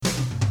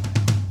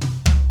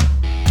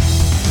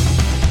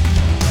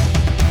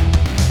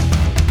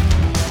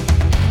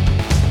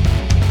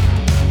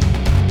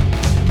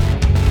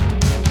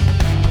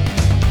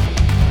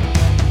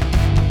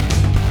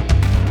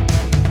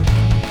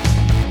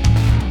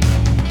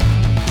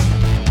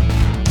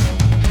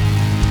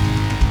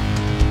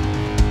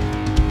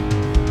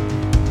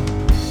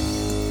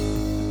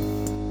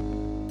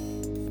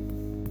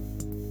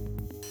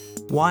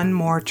One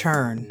More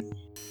Turn.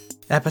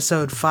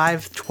 Episode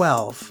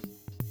 512.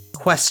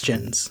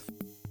 Questions.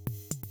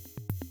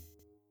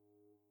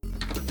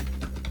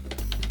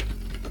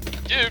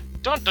 Dude,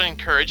 don't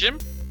encourage him.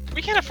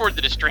 We can't afford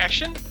the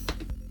distraction.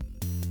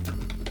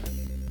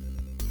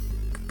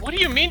 What do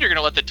you mean you're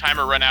gonna let the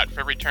timer run out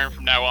for every turn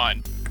from now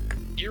on?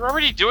 You're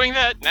already doing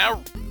that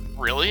now?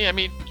 Really? I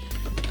mean,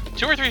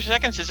 2 or 3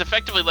 seconds is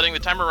effectively letting the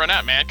timer run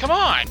out, man. Come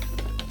on!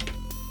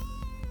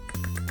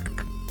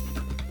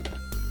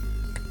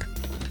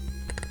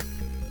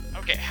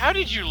 Okay, how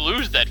did you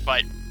lose that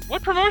fight?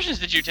 What promotions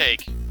did you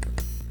take?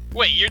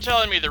 Wait, you're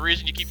telling me the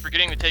reason you keep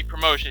forgetting to take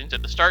promotions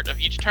at the start of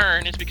each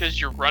turn is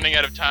because you're running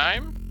out of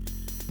time?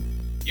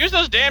 Use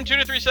those damn 2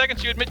 to 3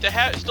 seconds you admit to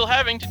still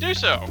having to do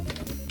so.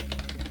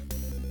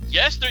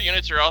 Yes, their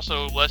units are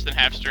also less than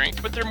half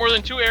strength, but they're more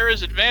than 2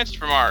 eras advanced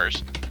from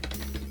ours.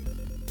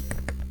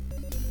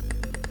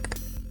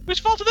 Whose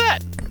fault is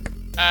that?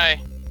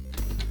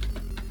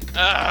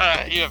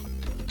 You have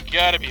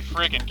gotta be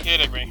freaking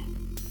kidding me.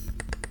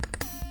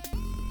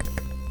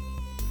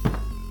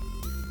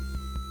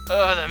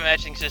 Oh, the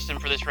matching system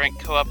for this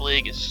ranked co-op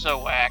league is so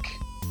whack.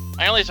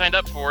 I only signed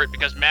up for it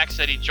because Max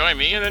said he'd join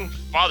me, and then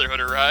fatherhood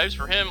arrives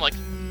for him like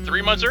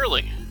 3 months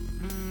early.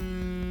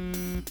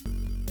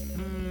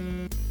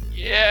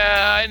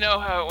 Yeah, I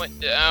know how it went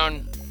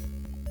down.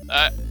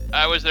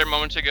 I was there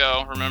moments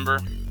ago,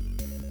 remember?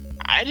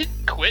 I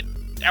didn't quit.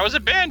 I was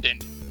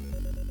abandoned.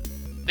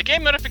 The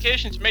game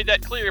notifications made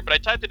that clear, but I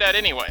typed it out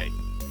anyway.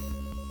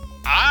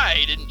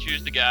 I didn't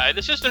choose the guy.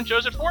 The system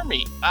chose it for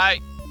me.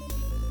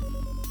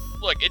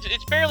 Look,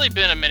 it's barely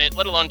been a minute,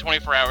 let alone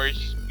 24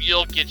 hours.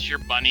 You'll get your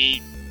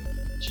money.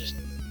 Just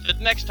the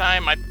next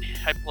time I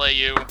play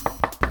you.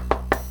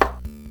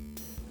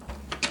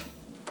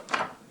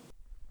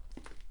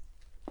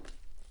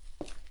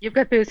 You've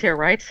got booze here,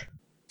 right?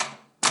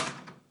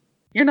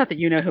 You're not the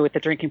you-know-who with the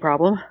drinking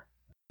problem.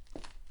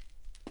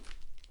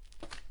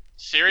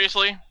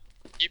 Seriously?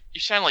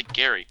 You sound like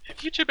Gary.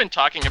 Have you two been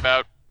talking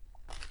about...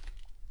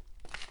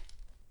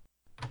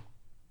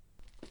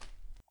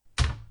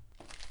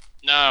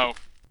 No.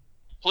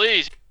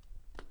 Please.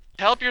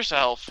 Help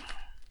yourself.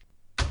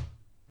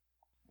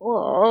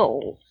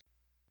 Whoa.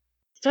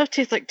 Stuff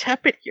tastes like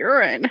tepid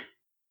urine.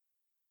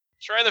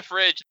 Try the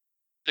fridge.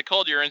 The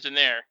cold urine's in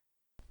there.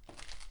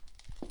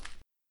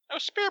 Oh,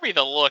 spare me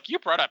the look. You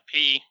brought up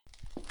pee.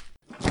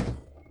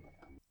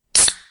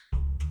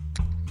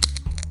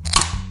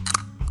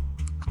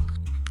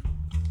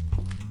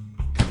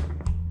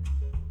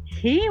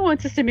 He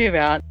wants us to move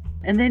out,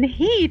 and then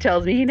he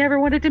tells me he never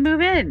wanted to move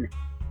in.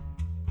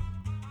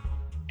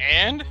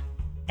 And?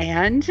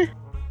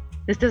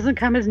 This doesn't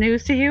come as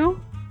news to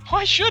you?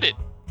 Why should it?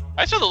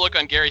 I saw the look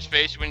on Gary's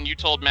face when you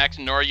told Max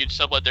and Nora you'd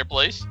sublet their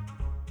place.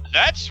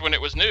 That's when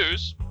it was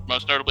news,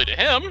 most notably to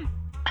him.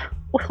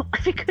 Well,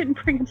 if he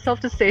couldn't bring himself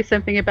to say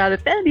something about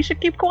it then, he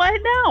should keep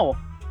quiet now.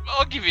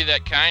 I'll give you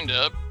that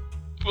kinda.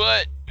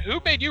 But who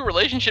made you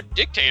relationship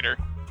dictator?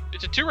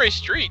 It's a two-way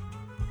street.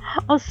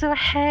 Oh, so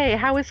hey,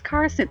 how is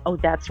Carson? Oh,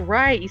 that's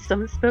right. You still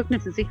haven't spoken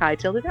since he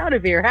hightailed it out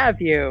of here,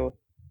 have you?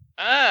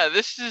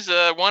 This is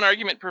one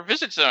argument per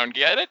visit zone,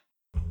 get it?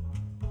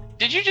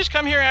 Did you just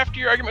come here after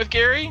your argument with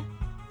Gary?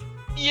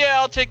 Yeah,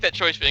 I'll take that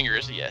choice finger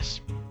as a yes.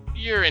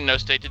 You're in no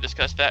state to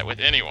discuss that with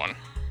anyone.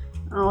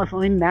 Oh, if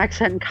only Max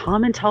hadn't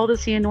come and told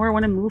us he and Nora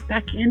want to move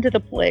back into the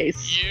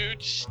place.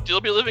 You'd still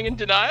be living in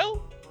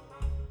denial?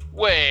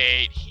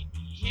 Wait,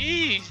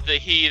 he's the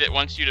he that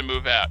wants you to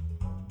move out.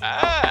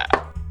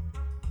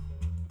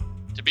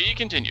 To be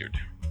continued.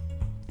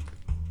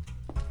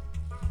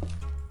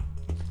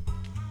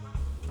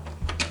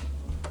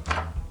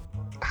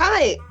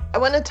 Hi, I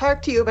want to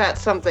talk to you about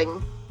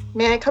something.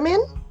 May I come in?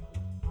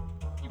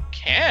 You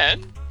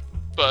can,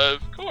 but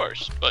of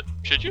course. But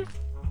should you?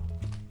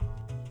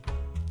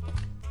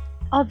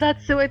 Oh,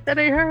 that's the way that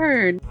I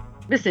heard.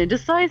 Miss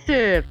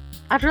Indecisive.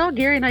 After all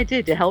Gary and I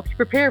did to help you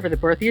prepare for the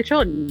birth of your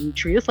children, you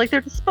treat us like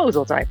they're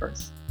disposal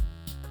diapers.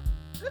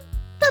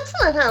 That's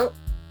not how...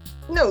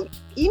 No,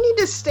 you need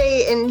to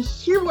stay and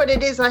hear what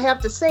it is I have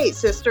to say,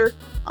 sister.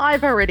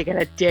 I've already got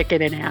a dick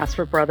and an ass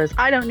for brothers.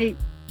 I don't need...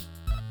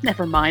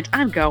 Never mind,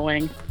 I'm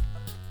going.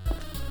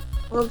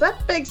 Well,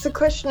 that begs the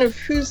question of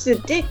who's the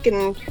dick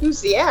and who's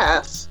the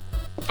ass.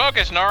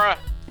 Focus, Nora.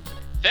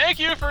 Thank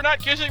you for not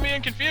kissing me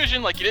in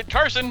confusion like you did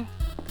Carson.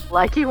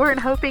 Like you weren't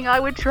hoping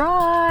I would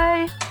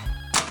try.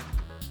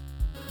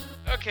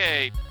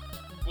 Okay,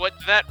 what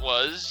that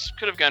was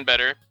could have gone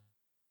better.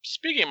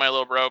 Speaking of my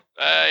little bro,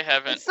 I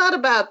haven't... It's not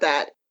about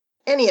that.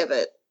 Any of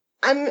it.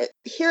 I'm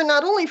here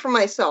not only for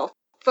myself,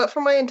 but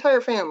for my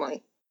entire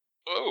family.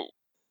 Oh.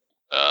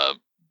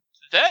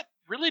 That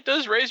really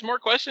does raise more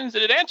questions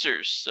than it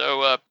answers,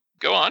 so,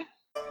 go on.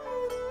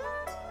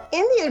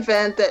 In the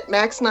event that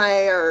Max and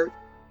I are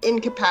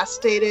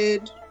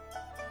incapacitated,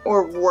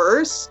 or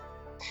worse,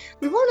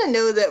 we want to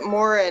know that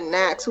Mora and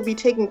Max will be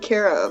taken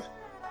care of.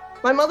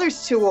 My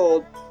mother's too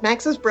old,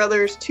 Max's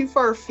brother's too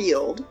far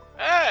afield.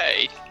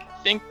 I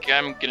think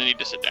I'm gonna need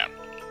to sit down.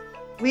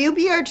 Will you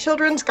be our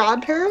children's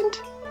godparent?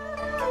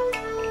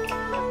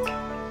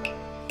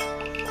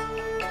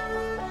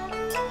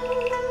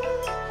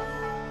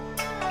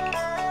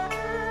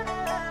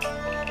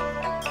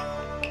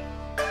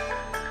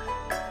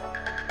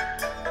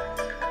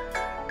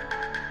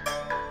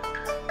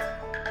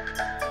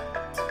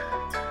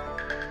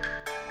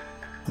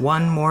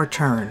 One More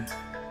Turn,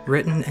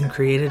 written and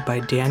created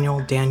by Daniel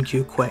Dan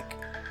Q. Quick,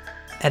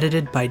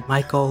 edited by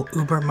Michael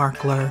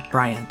Ubermarkler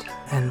Bryant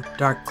and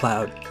Dark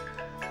Cloud,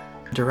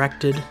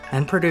 directed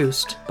and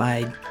produced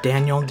by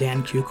Daniel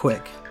Dan Q.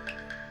 Quick.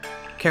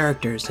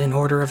 Characters in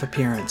order of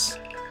appearance: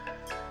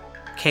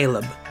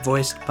 Caleb,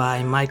 voiced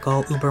by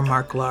Michael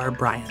Ubermarkler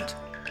Bryant.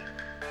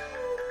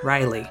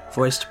 Riley,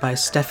 voiced by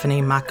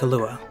Stephanie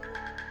Makalua.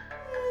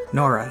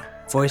 Nora,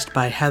 voiced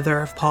by Heather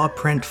of Paw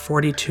Print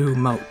 42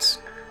 Motes.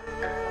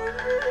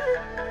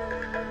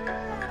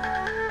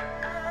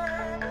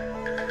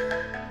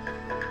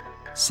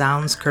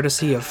 Sounds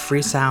courtesy of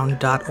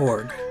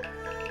freesound.org.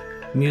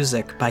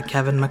 Music by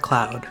Kevin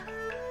MacLeod.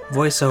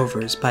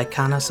 Voiceovers by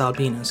Canas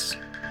Albinus.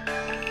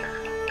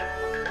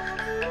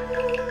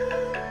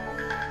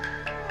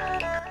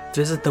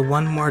 Visit the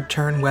One More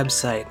Turn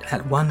website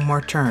at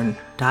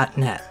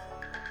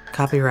onemoreturn.net.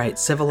 Copyright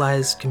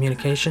Civilized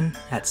Communication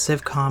at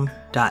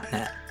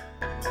civcom.net.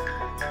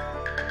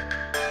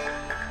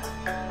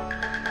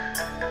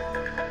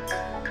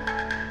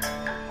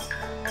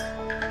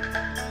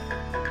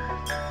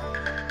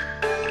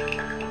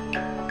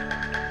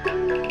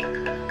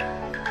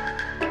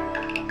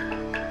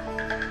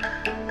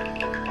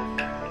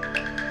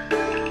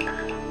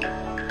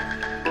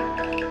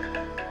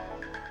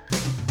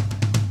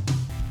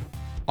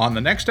 On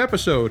the next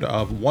episode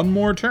of One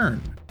More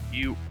Turn.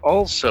 You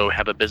also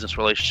have a business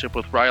relationship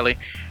with Riley,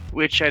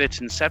 which at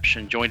its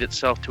inception joined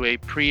itself to a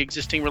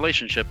pre-existing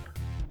relationship.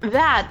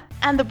 That,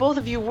 and the both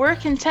of you were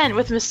content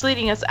with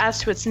misleading us as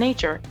to its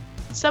nature.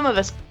 Some of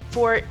us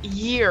for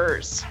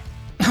years.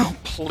 Oh,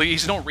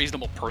 please, no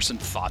reasonable person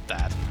thought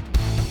that.